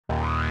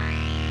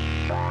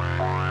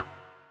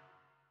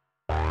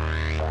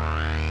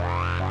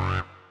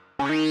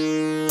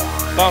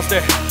bounce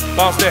that,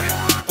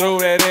 throw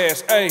that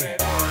ass, ayy.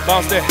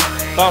 Bounce that,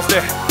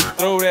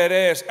 throw that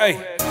ass, ayy.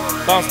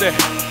 Bounce that,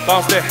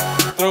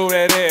 throw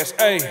that ass,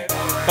 ayy.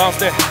 Bounce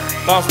that,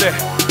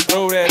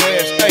 throw that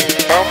ass,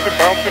 ayy. Bounce it,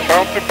 bounce it,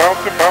 bounce it,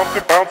 bounce it, bounce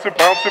it, bounce it,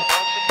 bounce it,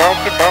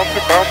 bounce it, bounce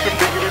it, bounce it,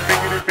 biggity,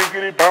 biggity,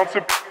 biggity, bounce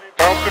it,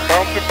 bounce it,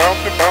 bounce it,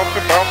 bounce it, bounce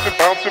it, bounce it,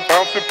 bounce it,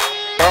 bounce it,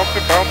 bounce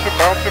it, bounce it,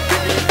 bounce it,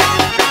 biggity,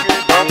 biggity,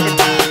 biggity, bounce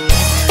it.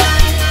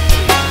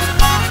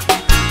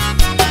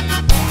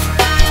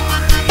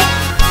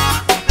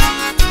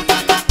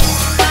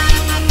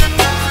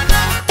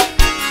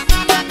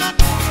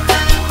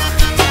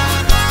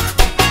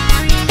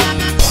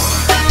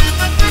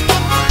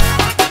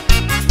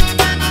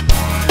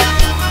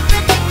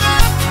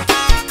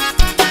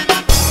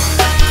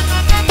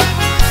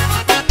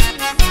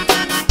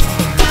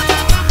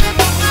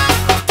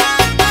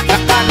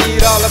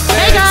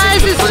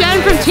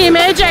 Team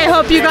AJ,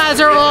 hope you guys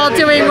are all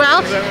doing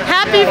well.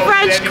 Happy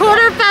French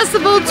Quarter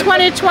Festival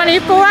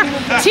 2024.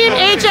 Team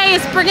AJ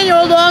is bringing you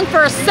along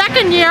for a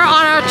second year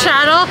on our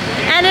channel,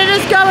 and it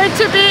is going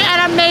to be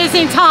an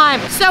amazing time.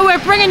 So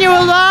we're bringing you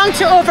along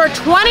to over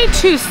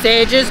 22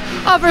 stages,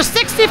 over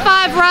 65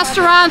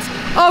 restaurants,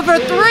 over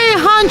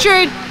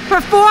 300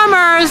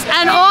 performers,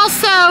 and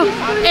also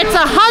it's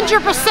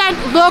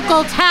 100%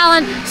 local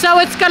talent. So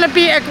it's going to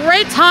be a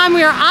great time.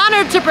 We are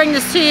honored to bring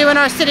this to you in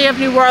our city of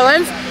New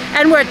Orleans.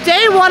 And we're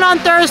day one on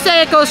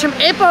Thursday. It goes from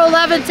April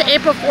 11th to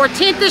April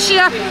 14th this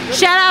year.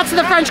 Shout out to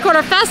the French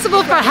Quarter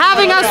Festival for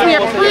having us. We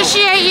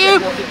appreciate you.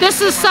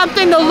 This is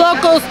something the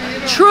locals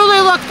truly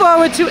look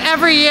forward to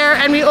every year,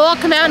 and we all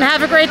come out and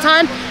have a great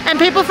time. And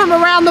people from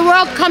around the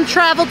world come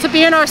travel to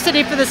be in our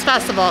city for this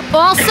festival.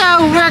 Also,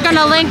 we're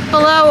gonna link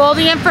below all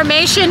the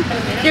information.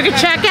 You can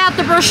check out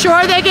the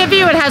brochure they give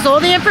you. It has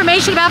all the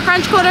information about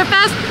French Quarter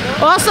Fest.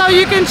 Also,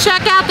 you can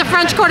check out the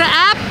French Quarter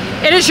app.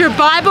 It is your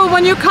Bible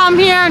when you come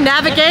here,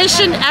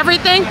 navigation,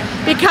 everything,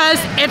 because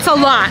it's a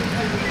lot.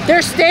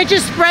 There's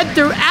stages spread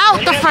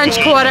throughout the French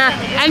Quarter,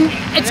 and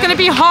it's gonna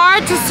be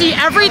hard to see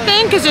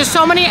everything because there's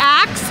so many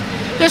acts.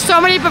 There's so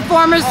many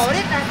performers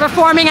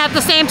performing at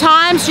the same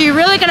time, so you're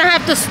really gonna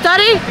have to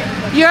study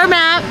your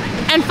map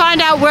and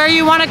find out where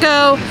you wanna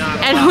go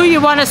and who you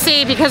wanna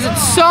see, because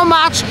it's so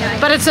much,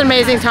 but it's an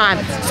amazing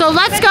time. So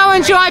let's go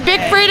enjoy Big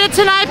FREEDIA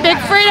tonight. Big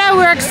FREEDIA,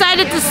 we're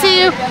excited to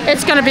see you.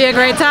 It's gonna be a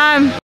great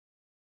time.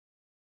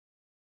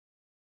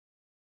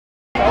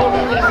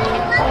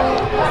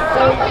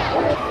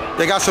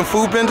 They got some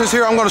food vendors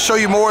here. I'm going to show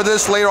you more of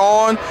this later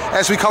on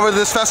as we cover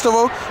this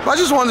festival. But I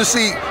just wanted to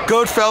see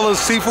Goodfellas,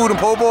 Seafood and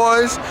Po'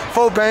 Boys,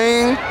 Pho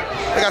Bang.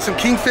 They got some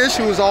Kingfish,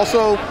 who is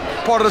also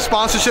part of the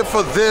sponsorship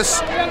for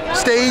this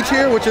stage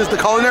here, which is the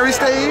culinary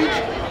stage.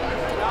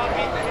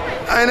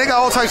 And they got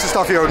all types of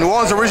stuff here. New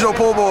Orleans original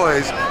Po'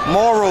 Boys,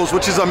 Moros,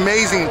 which is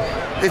amazing.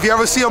 If you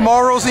ever see a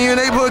Moros in your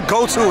neighborhood,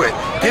 go to it.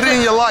 Get it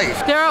in your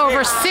life. There are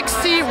over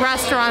 60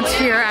 restaurants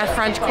here at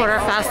French Quarter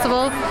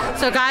Festival.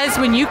 So guys,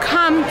 when you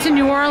come to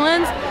New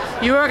Orleans,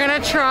 you are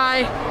gonna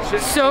try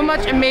so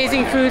much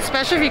amazing food,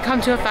 especially if you come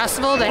to a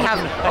festival. They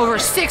have over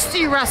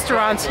 60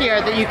 restaurants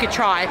here that you could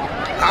try.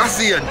 I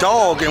see a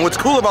dog, and what's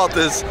cool about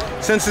this,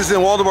 since it's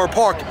in Waldemar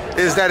Park,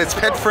 is that it's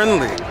pet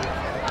friendly.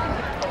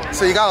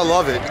 So you gotta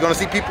love it. You're gonna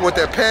see people with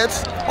their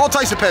pets, all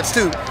types of pets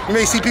too. You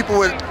may see people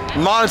with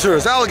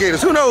monitors,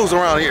 alligators, who knows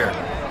around here.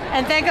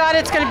 And thank God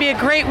it's gonna be a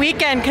great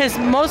weekend, because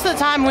most of the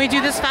time when we do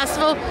this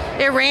festival,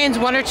 it rains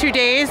 1 or 2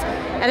 days.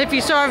 And if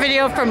you saw our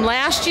video from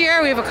last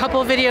year, we have a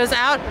couple of videos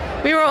out.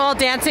 We were all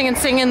dancing and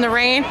singing in the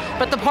rain,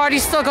 but the party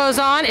still goes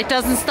on. It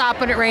doesn't stop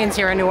when it rains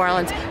here in New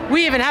Orleans.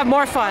 We even have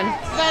more fun.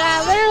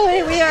 But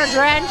literally we are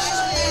drenched.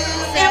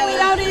 And we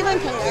don't even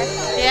care.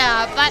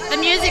 Yeah, but the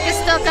music is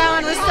still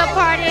going, we're still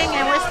partying,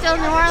 and we're still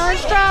New Orleans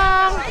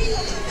strong.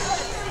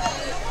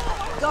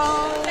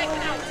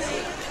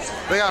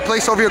 They got a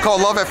place over here called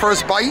Love at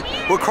First Bite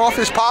with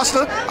crawfish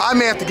pasta. I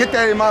may have to get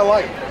that in my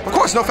life. Of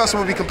course, no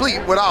festival would be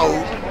complete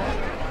without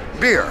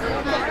beer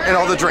and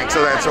all the drinks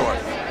of that sort.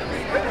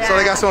 So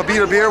they got some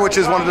Abita beer, which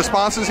is one of the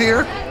sponsors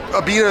here.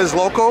 Abita is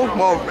local,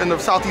 well, in the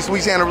southeast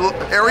Louisiana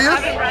area.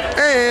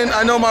 And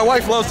I know my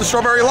wife loves the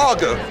strawberry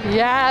lager.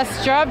 Yes,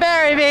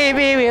 strawberry,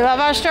 baby. We love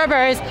our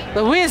strawberries.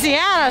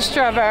 Louisiana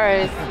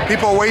strawberries.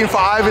 People are waiting for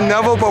Ivan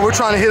Neville, but we're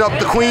trying to hit up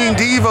the Queen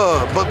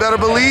Diva, but better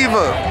believe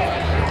her,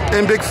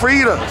 and Big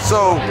FREEDIA.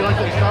 So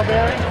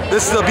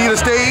this is the Abita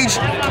stage.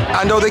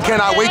 I know they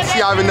cannot wait to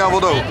see Ivan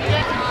Neville though.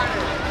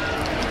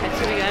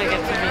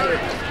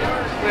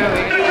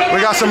 We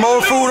got some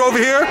more food over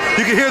here.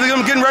 You can hear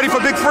them getting ready for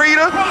Big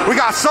FREEDIA. We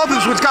got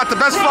Southerns, which got the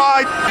best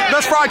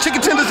fried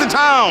chicken tenders in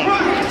town.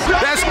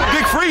 That's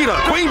Big FREEDIA,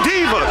 Queen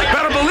Diva,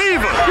 better believe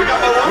her.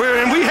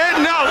 And we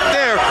heading out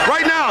there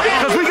right now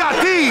because we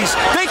got these.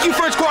 Thank you,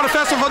 French Quarter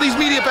Festival, for these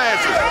media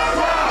passes.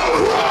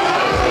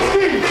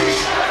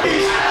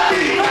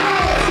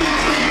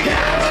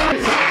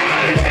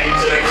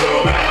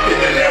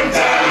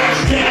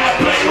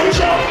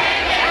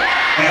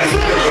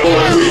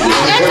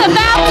 It's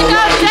about to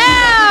go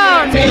down!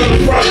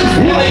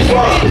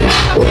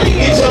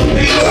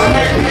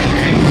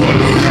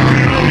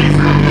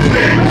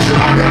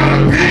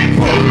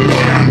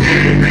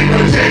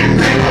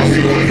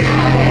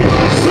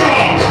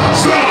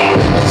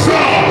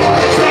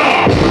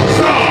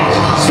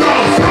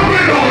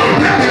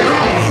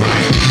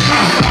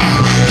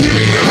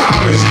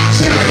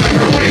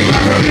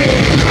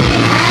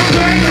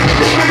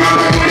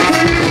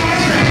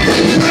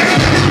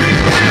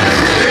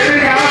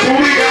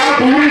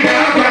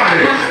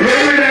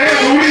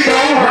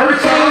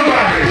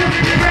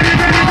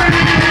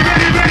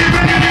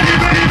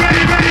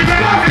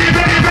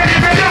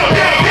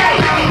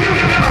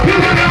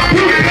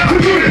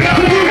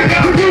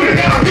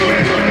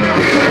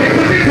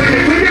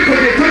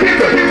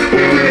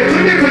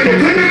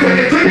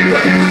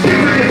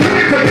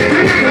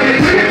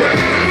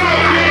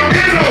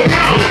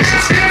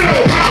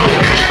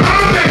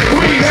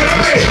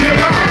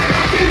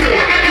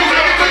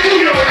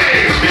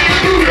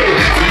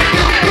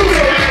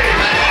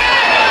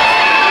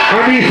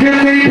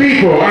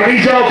 I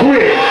need y'all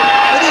quick.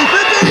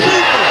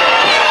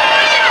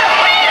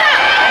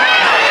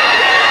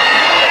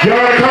 Y'all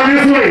gotta come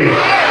this way.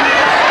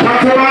 Come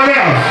to my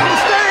left. On the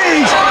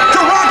stage to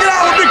rock it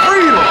out with Big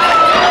Freedom.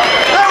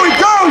 There we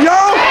go, yo.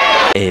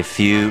 A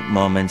few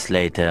moments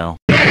later.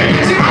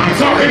 I'm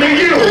talking to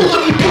you.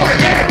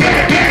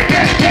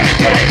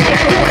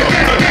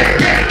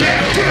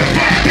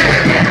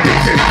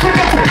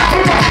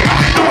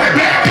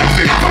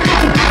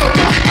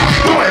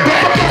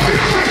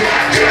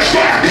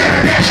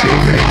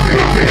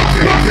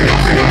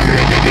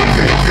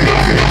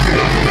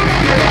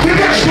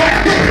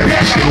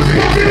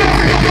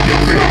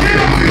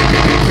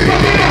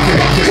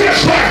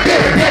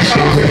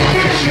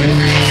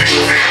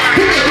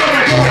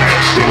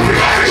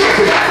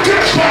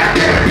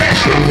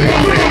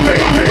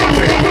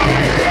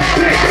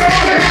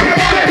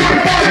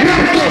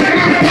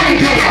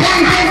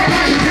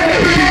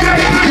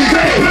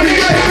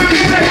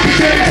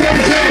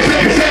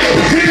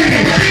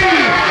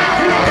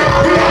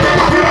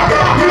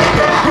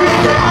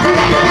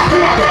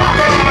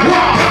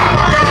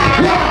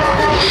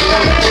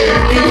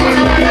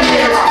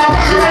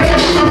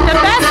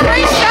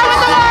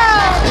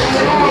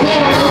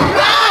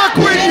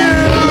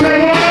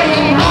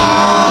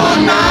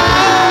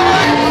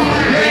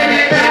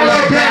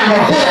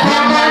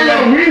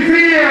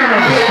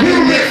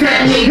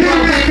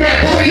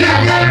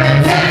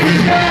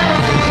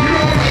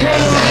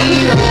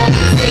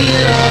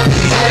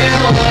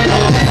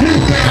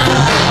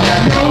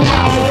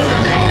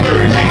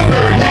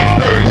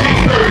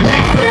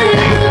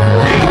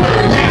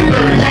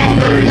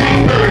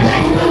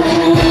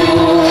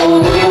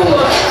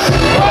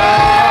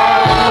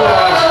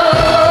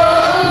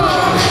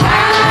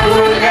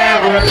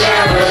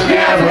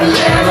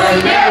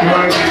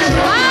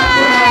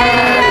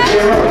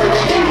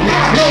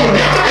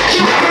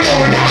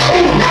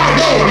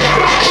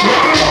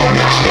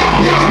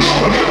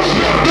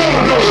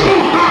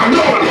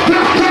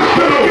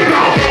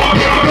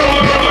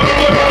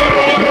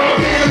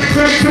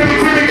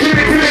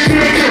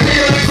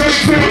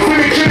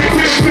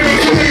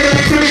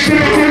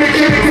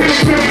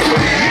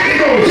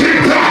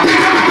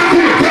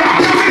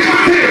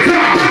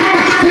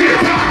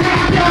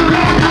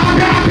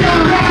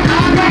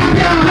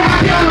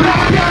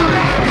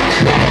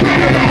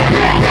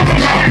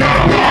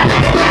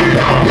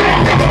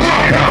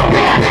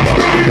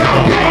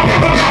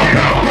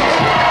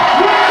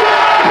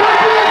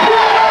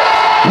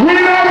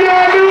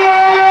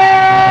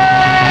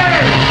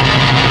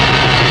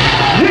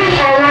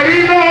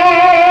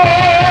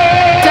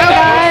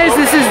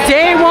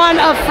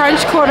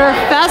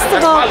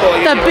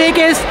 The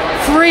biggest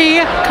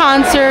free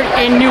concert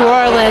in New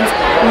Orleans.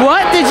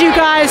 What did you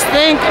guys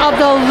think of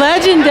the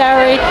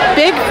legendary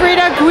Big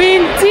Freedia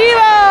Queen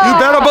Diva? You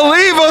better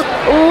believe her.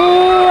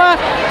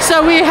 Ooh,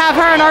 so we have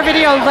her in our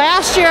video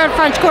last year at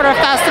French Quarter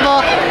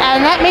Festival,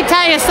 and let me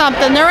tell you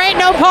something, there ain't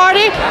no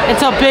party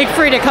until Big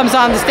Freedia comes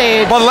on the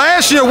stage. But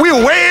last year we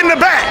were way in the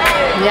back.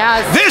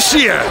 Yes. This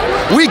year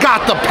we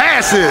got the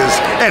passes,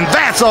 and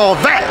that's all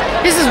that.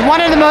 This is one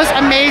of the most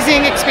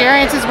amazing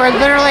experiences. We're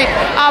literally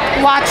up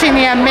watching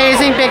the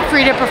amazing Big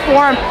Freedia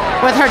perform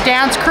with her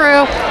dance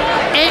crew.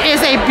 It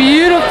is a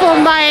beautiful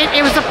night.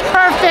 It was a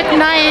perfect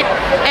night,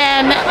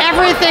 and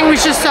everything was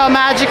just so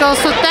magical.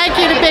 So thank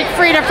you to Big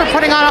Freedia for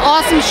putting on an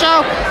awesome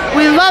show.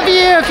 We love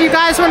you. If you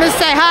guys want to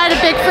say hi to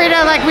Big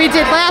Freedia like we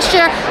did last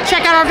year,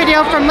 check out our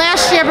video from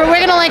last year, but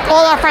we're gonna link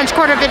all our French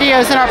Quarter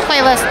videos in our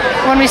playlist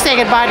when we say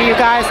goodbye to you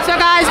guys. So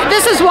guys,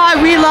 this is why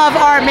we love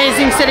our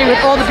amazing city with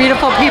all the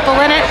beautiful people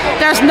in it.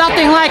 There's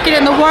nothing like it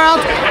in the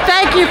world.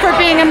 Thank you for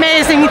being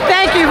amazing.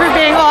 Thank you for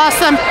being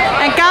awesome.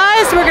 And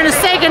guys, we're gonna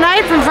say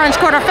goodnight from French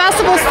Quarter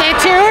Festival. Stay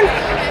tuned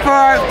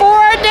for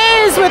 4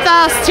 days with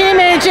us, Team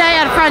AJ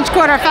at French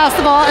Quarter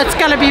Festival. It's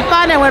going to be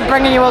fun and we're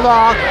bringing you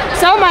along.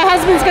 So my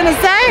husband's going to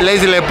say,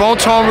 Lazy le bon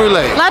temps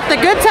roulé. let the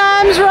good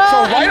times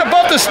roll. So right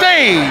above the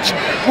stage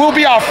will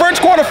be our French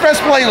Quarter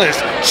Fest playlist.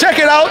 Check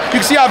it out. You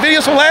can see our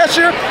videos from last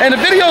year, and the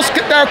videos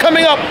that are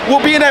coming up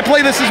will be in that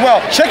playlist as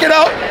well. Check it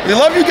out. We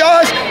love you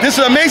guys. This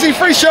is an amazing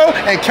free show,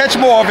 and catch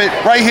more of it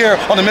right here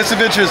on the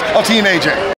Misadventures of Team AJ.